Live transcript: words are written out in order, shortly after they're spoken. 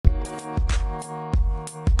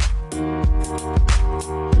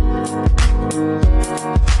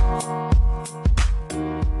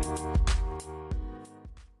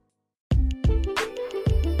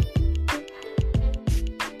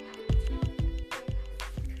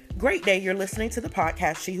Great day. You're listening to the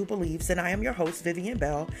podcast, She Who Believes, and I am your host, Vivian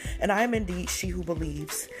Bell, and I am indeed She Who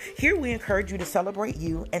Believes. Here we encourage you to celebrate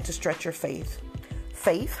you and to stretch your faith.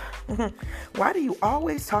 Faith? Why do you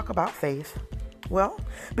always talk about faith? Well,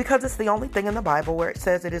 because it's the only thing in the Bible where it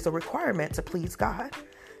says it is a requirement to please God.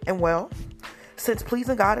 And well, since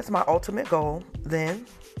pleasing God is my ultimate goal, then,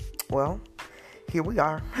 well, here we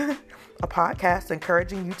are. A podcast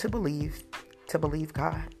encouraging you to believe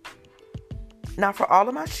God. Now, for all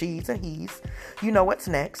of my she's and he's, you know what's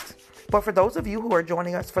next. But for those of you who are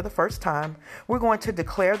joining us for the first time, we're going to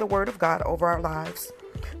declare the word of God over our lives.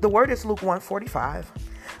 The word is Luke 1:45.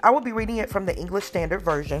 I will be reading it from the English Standard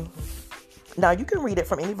Version. Now, you can read it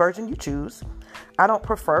from any version you choose. I don't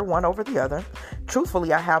prefer one over the other.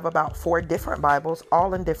 Truthfully, I have about 4 different Bibles,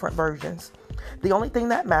 all in different versions. The only thing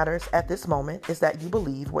that matters at this moment is that you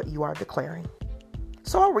believe what you are declaring.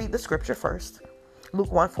 So I'll read the scripture first. Luke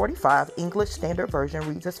 1:45, English Standard Version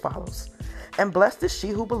reads as follows. And blessed is she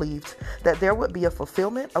who believed that there would be a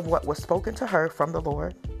fulfillment of what was spoken to her from the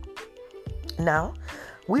Lord. Now,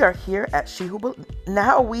 we here at She Who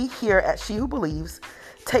Believes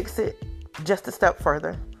takes it just a step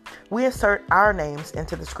further. We insert our names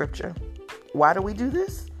into the scripture. Why do we do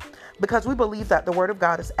this? Because we believe that the word of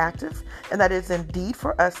God is active and that it is indeed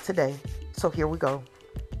for us today. So here we go.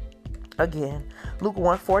 Again, Luke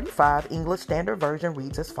 1:45, English Standard Version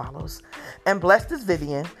reads as follows. And blessed is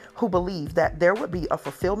Vivian, who believed that there would be a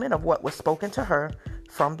fulfillment of what was spoken to her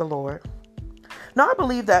from the Lord. Now, I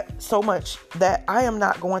believe that so much that I am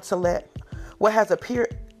not going to let what has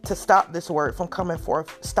appeared to stop this word from coming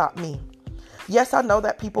forth stop me. Yes, I know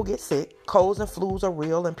that people get sick. Colds and flus are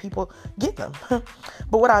real and people get them.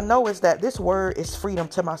 But what I know is that this word is freedom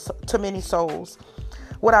to many souls.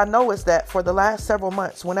 What I know is that for the last several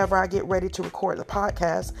months, whenever I get ready to record the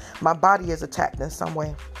podcast, my body is attacked in some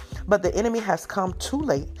way. But the enemy has come too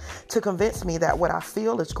late to convince me that what I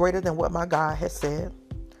feel is greater than what my God has said.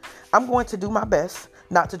 I'm going to do my best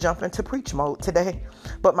not to jump into preach mode today,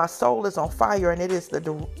 but my soul is on fire and it is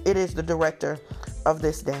the director of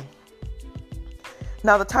this day.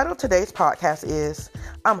 Now, the title of today's podcast is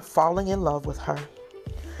I'm Falling in Love with Her.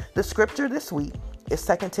 The scripture this week is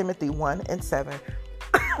 2 Timothy 1:7.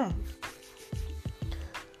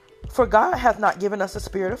 For God hath not given us a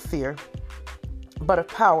spirit of fear, but of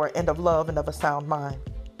power and of love and of a sound mind.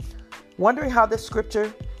 Wondering how this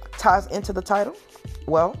scripture ties into the title?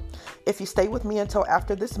 Well, if you stay with me until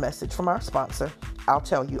after this message from our sponsor, I'll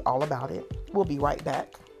tell you all about it. We'll be right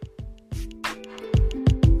back.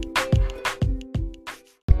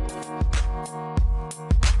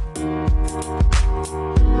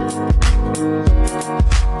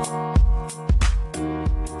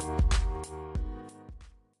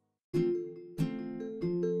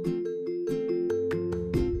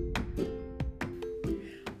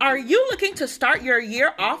 Are you looking to start your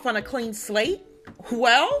year off on a clean slate?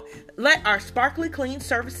 Well, let our Sparkly Clean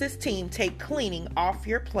Services team take cleaning off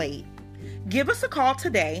your plate. Give us a call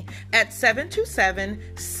today at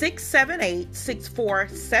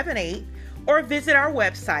 727-678-6478 or visit our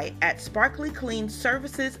website at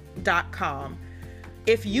sparklycleanservices.com.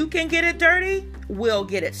 If you can get it dirty, we'll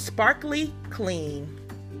get it sparkly clean.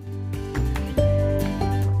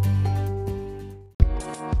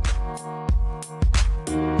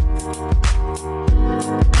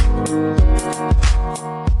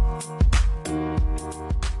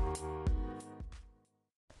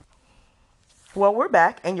 Well, we're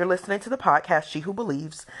back and you're listening to the podcast, She Who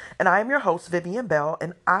Believes, and I am your host, Vivian Bell,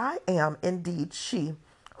 and I am indeed She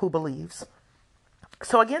Who Believes.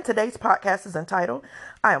 So again, today's podcast is entitled,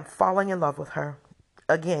 I Am Falling in Love with Her.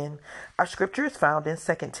 Again, our scripture is found in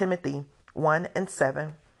 2 Timothy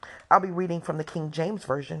 1:7. I'll be reading from the King James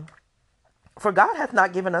Version. For God hath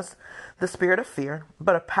not given us the spirit of fear,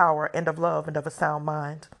 but of power and of love and of a sound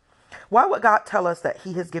mind. Why would God tell us that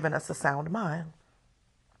he has given us a sound mind?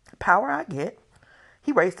 Power I get.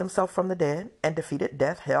 He raised himself from the dead and defeated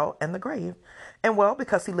death, hell, and the grave. And well,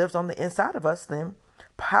 because he lives on the inside of us, then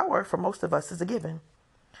power for most of us is a given.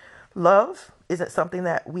 Love isn't something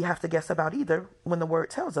that we have to guess about either when the word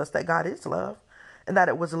tells us that God is love and that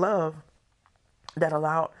it was love that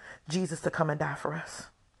allowed Jesus to come and die for us.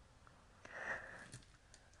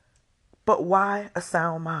 But why a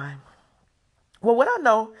sound mind? Well, what I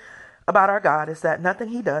know about our God is that nothing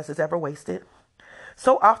he does is ever wasted.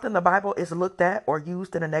 So often the Bible is looked at or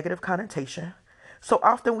used in a negative connotation. So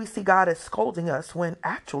often we see God as scolding us when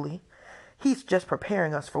actually he's just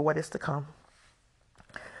preparing us for what is to come.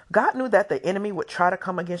 God knew that the enemy would try to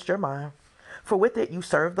come against your mind, for with it you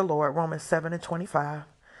serve the Lord, Romans 7:25.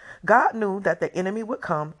 God knew that the enemy would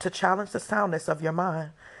come to challenge the soundness of your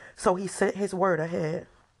mind, so he sent his word ahead.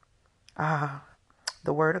 Ah,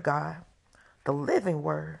 the word of God, the living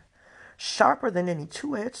word, sharper than any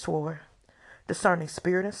two-edged sword, discerning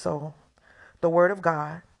spirit and soul. The word of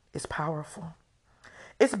God is powerful.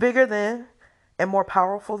 It's bigger than and more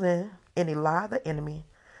powerful than any lie the enemy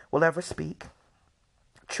will ever speak.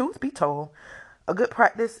 Truth be told, a good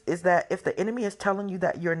practice is that if the enemy is telling you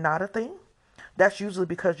that you're not a thing, that's usually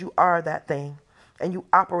because you are that thing, and you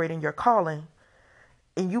operate in your calling.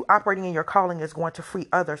 And you operating in your calling is going to free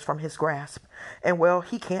others from his grasp. And well,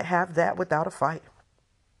 he can't have that without a fight.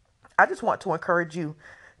 I just want to encourage you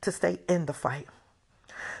to stay in the fight.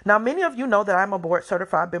 Now, many of you know that I'm a board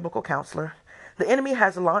certified biblical counselor. The enemy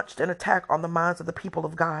has launched an attack on the minds of the people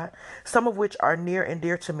of God, some of which are near and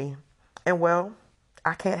dear to me. And well,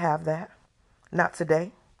 I can't have that. Not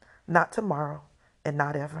today, not tomorrow, and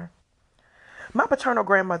not ever. My paternal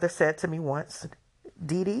grandmother said to me once,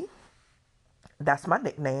 Dee Dee, that's my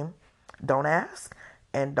nickname. Don't ask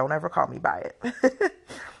and don't ever call me by it.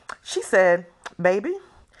 She said, baby,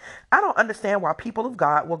 I don't understand why people of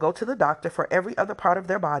God will go to the doctor for every other part of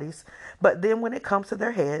their bodies, but then when it comes to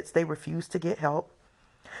their heads, they refuse to get help.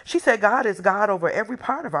 She said God is God over every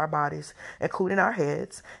part of our bodies, including our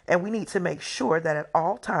heads, and we need to make sure that at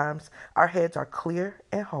all times our heads are clear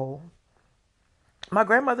and whole. My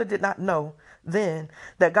grandmother did not know then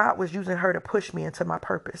that God was using her to push me into my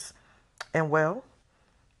purpose. And well,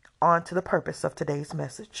 on to the purpose of today's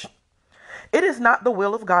message. It is not the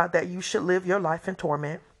will of God that you should live your life in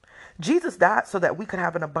torment. Jesus died so that we could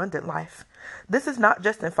have an abundant life. This is not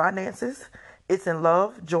just in finances, it's in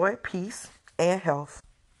love, joy, peace, and health.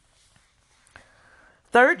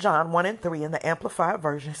 3 John 1 and 3 in the Amplified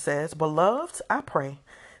Version says, Beloved, I pray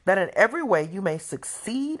that in every way you may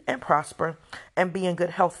succeed and prosper and be in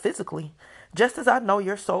good health physically, just as I know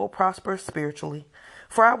your soul prospers spiritually.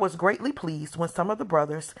 For I was greatly pleased when some of the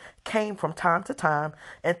brothers came from time to time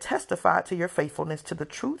and testified to your faithfulness to the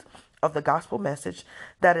truth of the gospel message.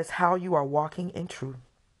 That is how you are walking in truth.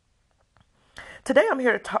 Today I'm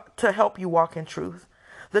here to help you walk in truth.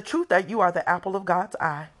 The truth that you are the apple of God's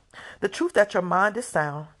eye. The truth that your mind is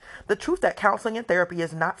sound. The truth that counseling and therapy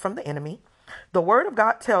is not from the enemy. The word of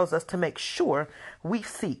God tells us to make sure we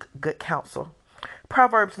seek good counsel.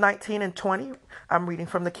 Proverbs 19 and 20, I'm reading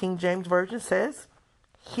from the King James Version, says,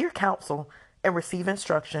 Hear counsel and receive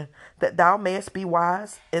instruction, that thou mayest be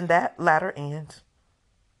wise in that latter end.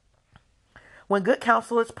 When good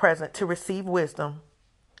counsel is present to receive wisdom,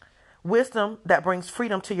 wisdom that brings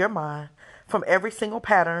freedom to your mind from every single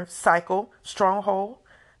pattern, cycle, stronghold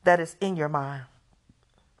that is in your mind.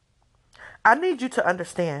 I need you to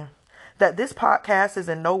understand that this podcast is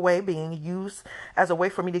in no way being used as a way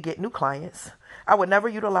for me to get new clients. I would never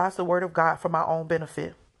utilize the word of God for my own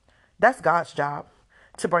benefit. That's God's job,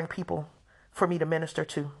 to bring people for me to minister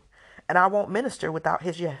to. And I won't minister without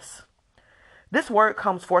his yes. This word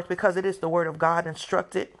comes forth because it is the word of God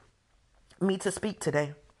instructed me to speak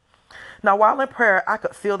today. Now, while in prayer, I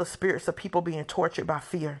could feel the spirits of people being tortured by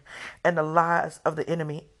fear and the lies of the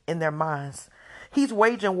enemy in their minds. He's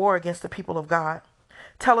waging war against the people of God,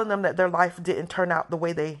 telling them that their life didn't turn out the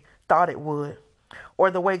way they thought it would,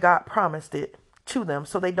 or the way God promised it to them,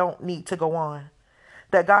 so they don't need to go on.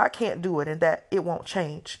 That God can't do it and that it won't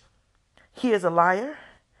change. He is a liar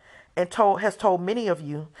and has told many of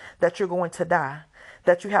you that you're going to die,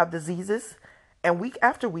 that you have diseases, and week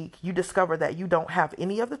after week you discover that you don't have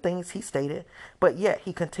any of the things he stated, but yet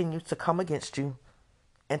he continues to come against you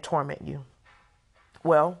and torment you.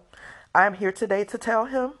 Well, I am here today to tell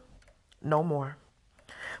him no more.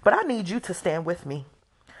 But I need you to stand with me.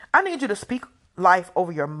 I need you to speak life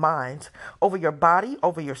over your mind, over your body,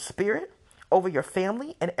 over your spirit, over your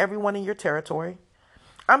family, and everyone in your territory.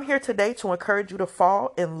 I'm here today to encourage you to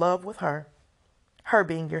fall in love with her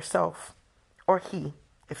being yourself, or he,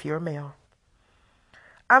 if you're a male.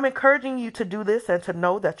 I'm encouraging you to do this and to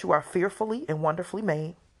know that you are fearfully and wonderfully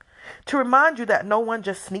made. To remind you that no one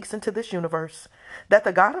just sneaks into this universe, that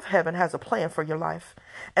the God of heaven has a plan for your life.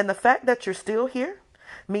 And the fact that you're still here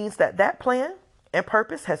means that that plan and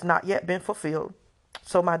purpose has not yet been fulfilled.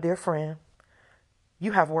 So, my dear friend,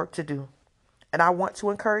 you have work to do. And I want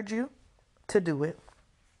to encourage you to do it.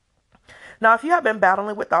 Now, if you have been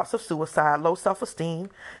battling with thoughts of suicide, low self-esteem,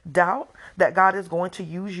 doubt that God is going to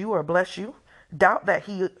use you or bless you, doubt that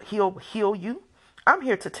he'll heal you, I'm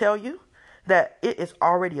here to tell you that it is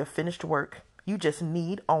already a finished work. You just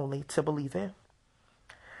need only to believe it.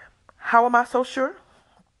 How am I so sure?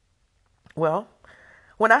 Well,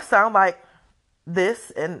 when I sound like this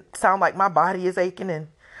and sound like my body is aching and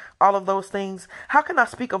all of those things, how can I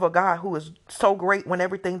speak of a God who is so great when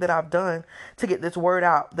everything that I've done to get this word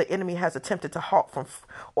out, the enemy has attempted to halt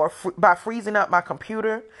by freezing up my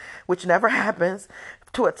computer, which never happens,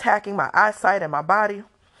 to attacking my eyesight and my body?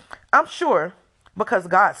 I'm sure because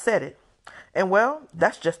God said it. And well,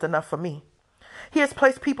 that's just enough for me. He has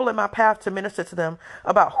placed people in my path to minister to them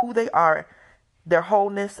about who they are, their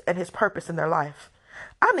wholeness, and his purpose in their life.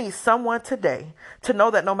 I need someone today to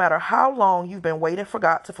know that no matter how long you've been waiting for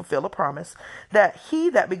God to fulfill a promise, that he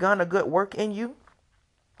that begun a good work in you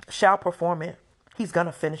shall perform it. He's going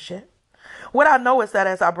to finish it. What I know is that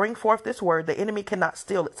as I bring forth this word, the enemy cannot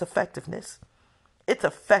steal its effectiveness. It's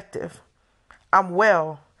effective. I'm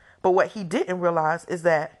well, but what he didn't realize is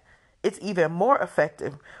that it's even more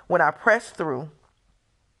effective when I press through.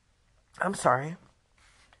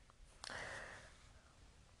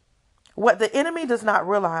 What the enemy does not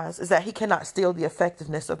realize is that he cannot steal the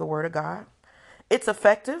effectiveness of the word of God. It's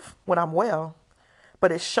effective when I'm well,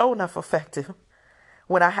 but it's sure enough effective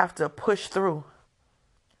when I have to push through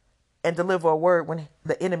and deliver a word when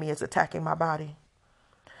the enemy is attacking my body.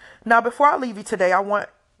 Now, before I leave you today, I want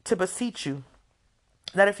to beseech you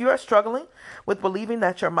that if you are struggling with believing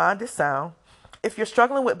that your mind is sound, if you're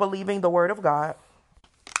struggling with believing the word of God,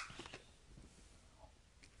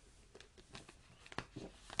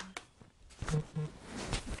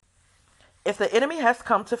 if the enemy has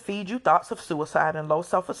come to feed you thoughts of suicide and low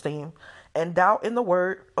self-esteem and doubt in the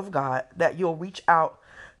word of God, that you'll reach out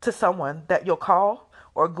to someone, that you'll call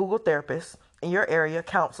or Google therapists in your area,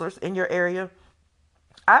 counselors in your area.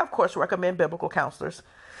 I, of course, recommend biblical counselors.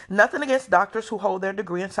 Nothing against doctors who hold their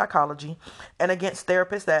degree in psychology and against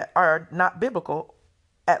therapists that are not biblical,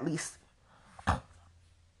 that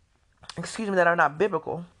are not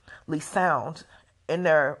biblically sound in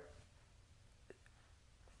their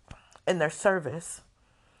service.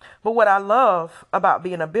 But what I love about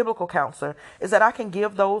being a biblical counselor is that I can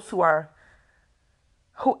give those who I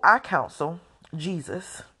counsel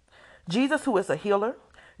Jesus. Jesus who is a healer,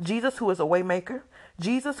 Jesus who is a waymaker,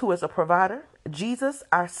 Jesus who is a provider, Jesus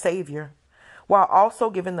our Savior, while also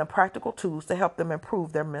giving them practical tools to help them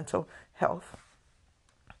improve their mental health.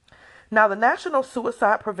 Now, the National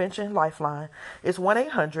Suicide Prevention Lifeline is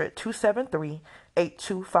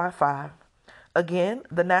 1-800-273-8255. Again,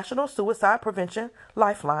 the National Suicide Prevention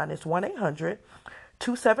Lifeline is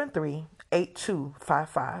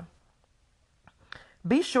 1-800-273-8255.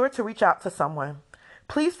 Be sure to reach out to someone.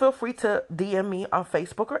 Please feel free to DM me on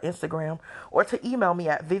Facebook or Instagram, or to email me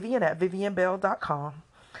at vivian@vivianbell.com.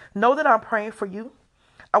 Know that I'm praying for you.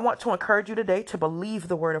 I want to encourage you today to believe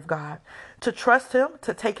the word of God, to trust him,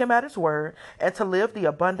 to take him at his word, and to live the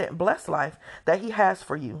abundant, blessed life that he has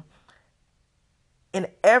for you in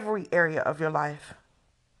every area of your life.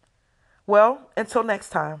 Well, until next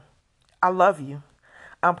time, I love you.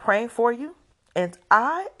 I'm praying for you, and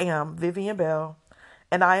I am Vivian Bell,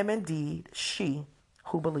 and I am indeed she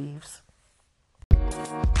who believes.